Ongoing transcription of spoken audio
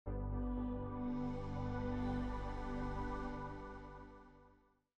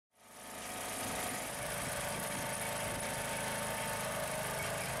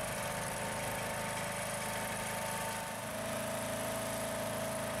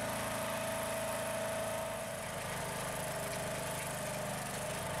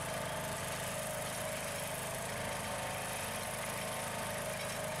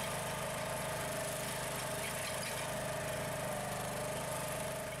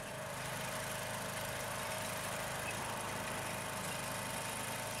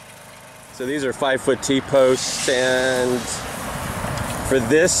So these are 5-foot T-posts, and for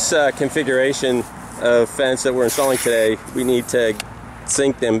this configuration of fence that we're installing today, we need to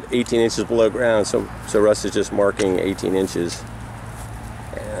sink them 18 inches below ground. So Russ is just marking 18 inches,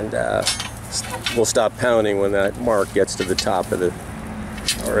 and we'll stop pounding when that mark gets to the top of the,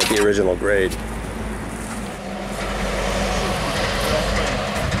 or at the original grade.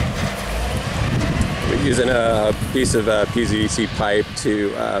 We're using a piece of PVC pipe to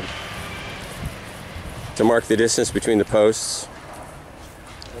mark the distance between the posts,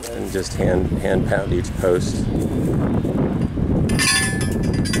 and just hand pound each post.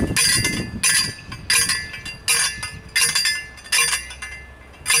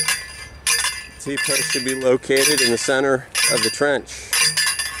 T-post should be located in the center of the trench,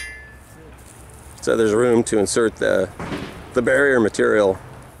 so there's room to insert the barrier material.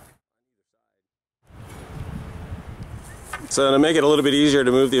 So to make it a little bit easier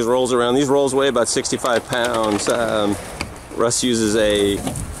to move these rolls around, these rolls weigh about 65 pounds. Russ uses a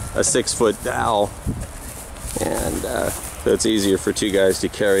 6-foot dowel, and so it's easier for two guys to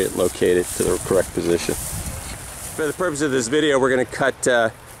carry it and locate it to the correct position. For the purpose of this video, we're going to cut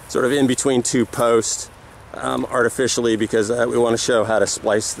sort of in between two posts artificially, because we want to show how to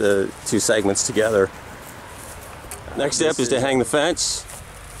splice the two segments together. Next step is to hang the fence,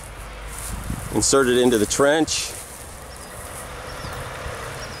 insert it into the trench.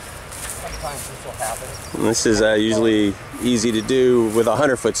 And this is usually easy to do with a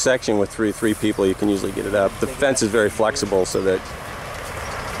 100-foot section. With three people, you can usually get it up. The fence is very flexible, so that,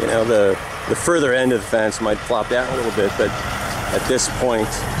 you know, the further end of the fence might flop down a little bit, but at this point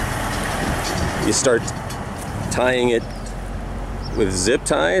you start tying it with zip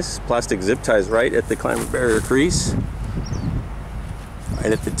ties, plastic zip ties, right at the climber barrier crease,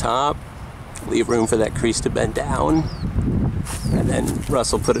 right at the top. Leave room for that crease to bend down, and then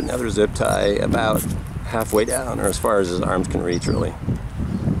Russ will put another zip tie about halfway down, or as far as his arms can reach, really,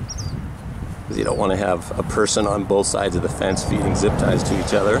 because you don't want to have a person on both sides of the fence feeding zip ties to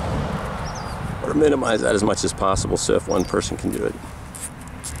each other, or minimize that as much as possible. So if one person can do it,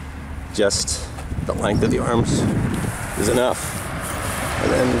 just the length of the arms is enough.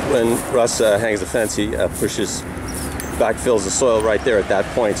 And then when Russ hangs the fence, he backfills the soil right there at that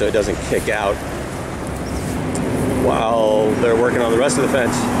point, so it doesn't kick out while they're working on the rest of the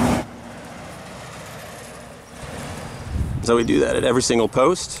fence. So we do that at every single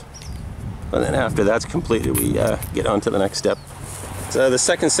post, and then after that's completed, we get on to the next step. So the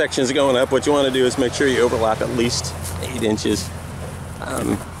second section is going up. What you want to do is make sure you overlap at least 8 inches.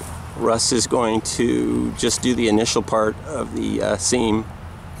 Russ is going to just do the initial part of the seam,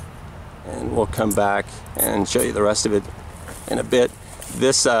 and we'll come back and show you the rest of it in a bit.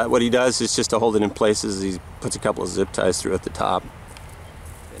 This, what he does is just to hold it in place, is he puts a couple of zip ties through at the top.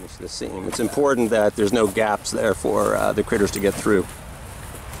 Finish the seam. It's important that there's no gaps there for the critters to get through.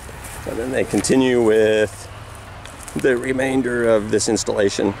 And then they continue with the remainder of this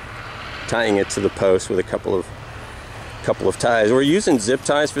installation, tying it to the post with a couple of ties. We're using zip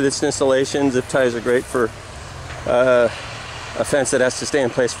ties for this installation. Zip ties are great for a fence that has to stay in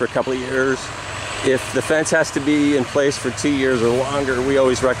place for a couple of years. If the fence has to be in place for 2 years or longer, we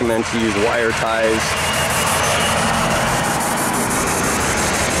always recommend to use wire ties.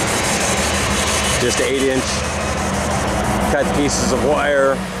 Just 8-inch cut pieces of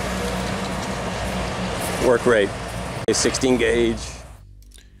wire work great. A 16 gauge.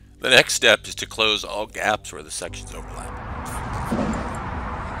 The next step is to close all gaps where the sections overlap.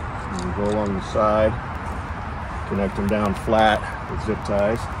 We go along the side, connect them down flat with zip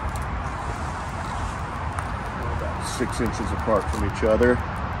ties, about 6 inches apart from each other.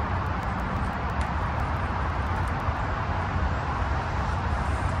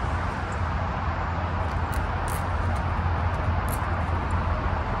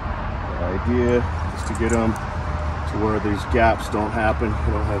 The idea is to get them to where these gaps don't happen.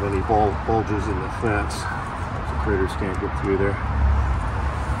 You don't have any bulges in the fence, so critters can't get through there.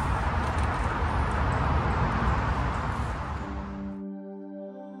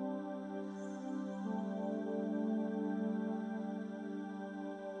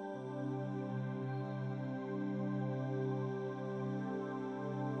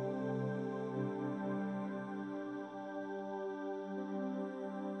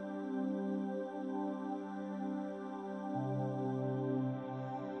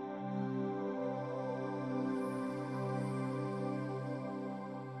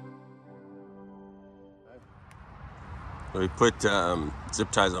 We put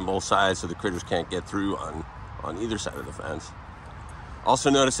zip ties on both sides so the critters can't get through on either side of the fence.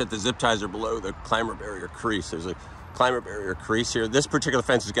 Also notice that the zip ties are below the climber barrier crease. There's a climber barrier crease here. This particular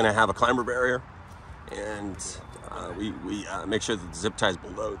fence is going to have a climber barrier, and we make sure that the zip tie is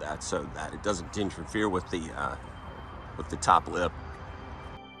below that so that it doesn't interfere with the top lip.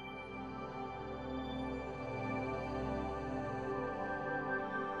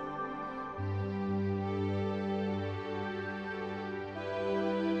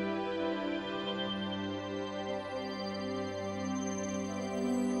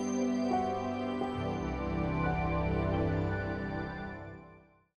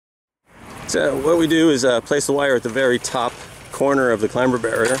 So what we do is place the wire at the very top corner of the climber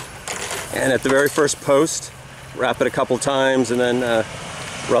barrier, and at the very first post, wrap it a couple times, and then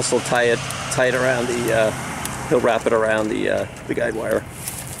Russ will tie it around the. He'll wrap it around the guide wire,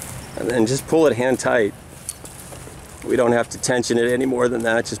 and then just pull it hand tight. We don't have to tension it any more than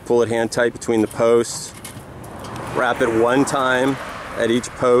that. Just pull it hand tight between the posts. Wrap it one time at each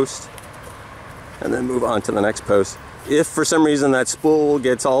post, and then move on to the next post. If for some reason that spool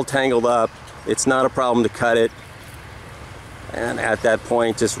gets all tangled up, it's not a problem to cut it, and at that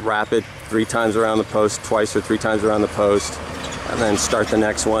point just wrap it 3 times around the post, twice or 3 times around the post, and then start the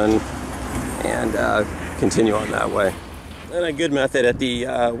next one and continue on that way. And a good method at the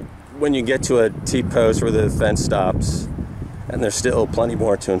when you get to a T-post where the fence stops and there's still plenty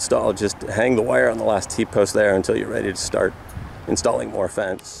more to install, just hang the wire on the last T-post there until you're ready to start installing more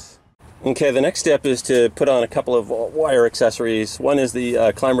fence. Okay, the next step is to put on a couple of wire accessories. One is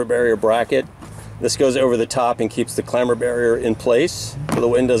the climber barrier bracket. This goes over the top and keeps the climber barrier in place so the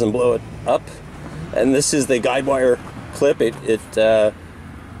wind doesn't blow it up. And this is the guide wire clip. It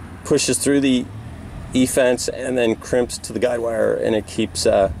pushes through the E-fence and then crimps to the guide wire, and it keeps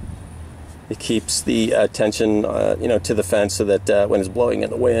the tension to the fence so that when it's blowing in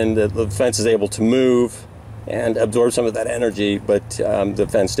the wind, the fence is able to move and absorb some of that energy, but the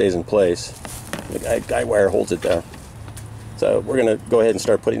fence stays in place. The guide wire holds it there. So we're going to go ahead and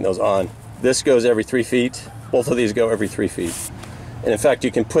start putting those on. This goes every 3 feet. Both of these go every 3 feet. And in fact, you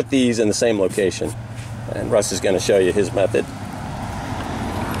can put these in the same location. And Russ is going to show you his method.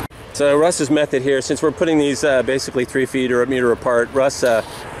 So Russ's method here, since we're putting these basically 3 feet or a meter apart, Russ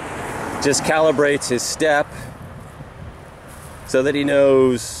just calibrates his step so that he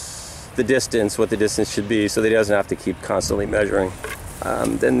knows the distance, what the distance should be, so that he doesn't have to keep constantly measuring.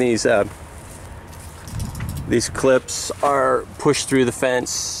 Then these clips are pushed through the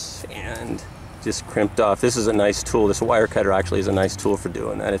fence and just crimped off. This is a nice tool. This wire cutter actually is a nice tool for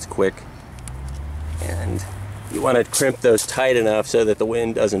doing that. It's quick, and you want to crimp those tight enough so that the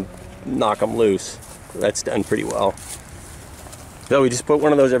wind doesn't knock them loose. That's done pretty well. So we just put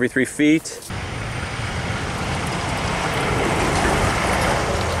one of those every 3 feet.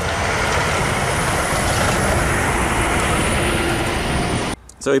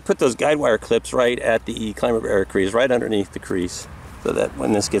 So we put those guide wire clips right at the climber barrier crease, right underneath the crease, so that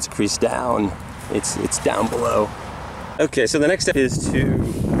when this gets creased down, it's down below. Okay, so the next step is to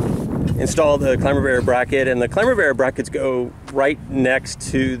install the climber barrier bracket, and the climber barrier brackets go right next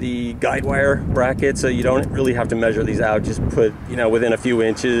to the guide wire bracket, so you don't really have to measure these out. Just put, within a few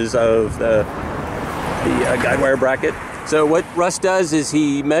inches of the guide wire bracket. So what Russ does is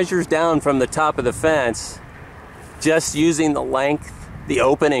he measures down from the top of the fence, just using the length, the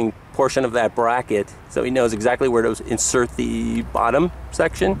opening portion of that bracket, so he knows exactly where to insert the bottom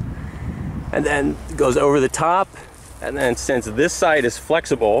section, and then goes over the top. And then since this side is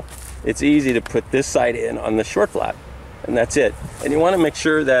flexible, it's easy to put this side in on the short flap, and that's it. And you want to make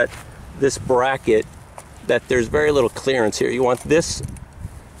sure that this bracket, that there's very little clearance here. You want this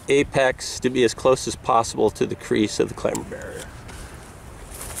apex to be as close as possible to the crease of the climber barrier.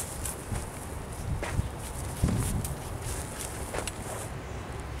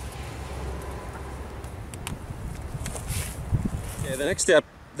 Okay, the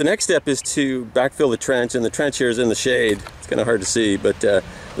next step is to backfill the trench, and the trench here is in the shade. It's kind of hard to see, but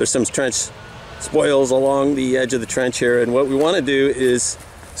there's some trench spoils along the edge of the trench here, and what we want to do is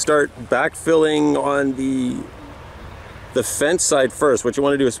start backfilling on the fence side first. What you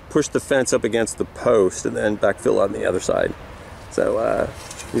want to do is push the fence up against the post and then backfill on the other side. So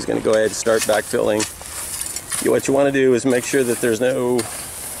he's going to go ahead and start backfilling. What you want to do is make sure that there's no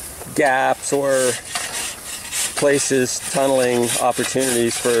gaps or places, tunneling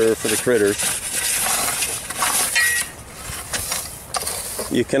opportunities for the critters.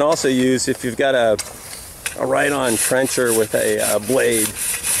 You can also use, if you've got a right-on trencher with a blade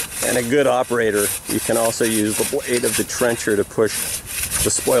and a good operator, you can also use the blade of the trencher to push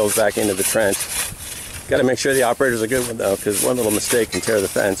the spoils back into the trench. Got to make sure the operator's a good one though, because one little mistake can tear the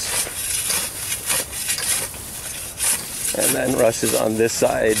fence. And then Russ is on this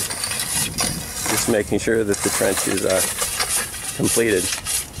side, just making sure that the trench is completed.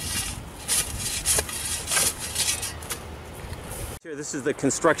 Here, this is the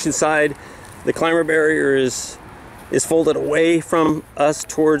construction side. The climber barrier is folded away from us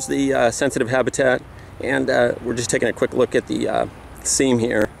towards the sensitive habitat, and we're just taking a quick look at the seam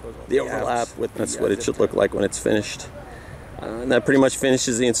here, the overlap. That's what it should look like when it's finished. And that pretty much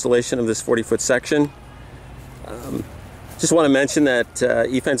finishes the installation of this 40-foot section. Just want to mention that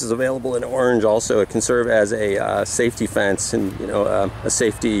E-Fence is available in orange also. It can serve as a safety fence and, you know, a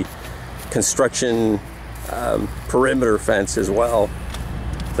safety construction perimeter fence as well.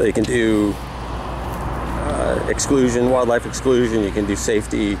 So you can do exclusion, wildlife exclusion, you can do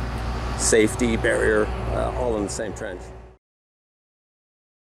safety barrier, all in the same trench.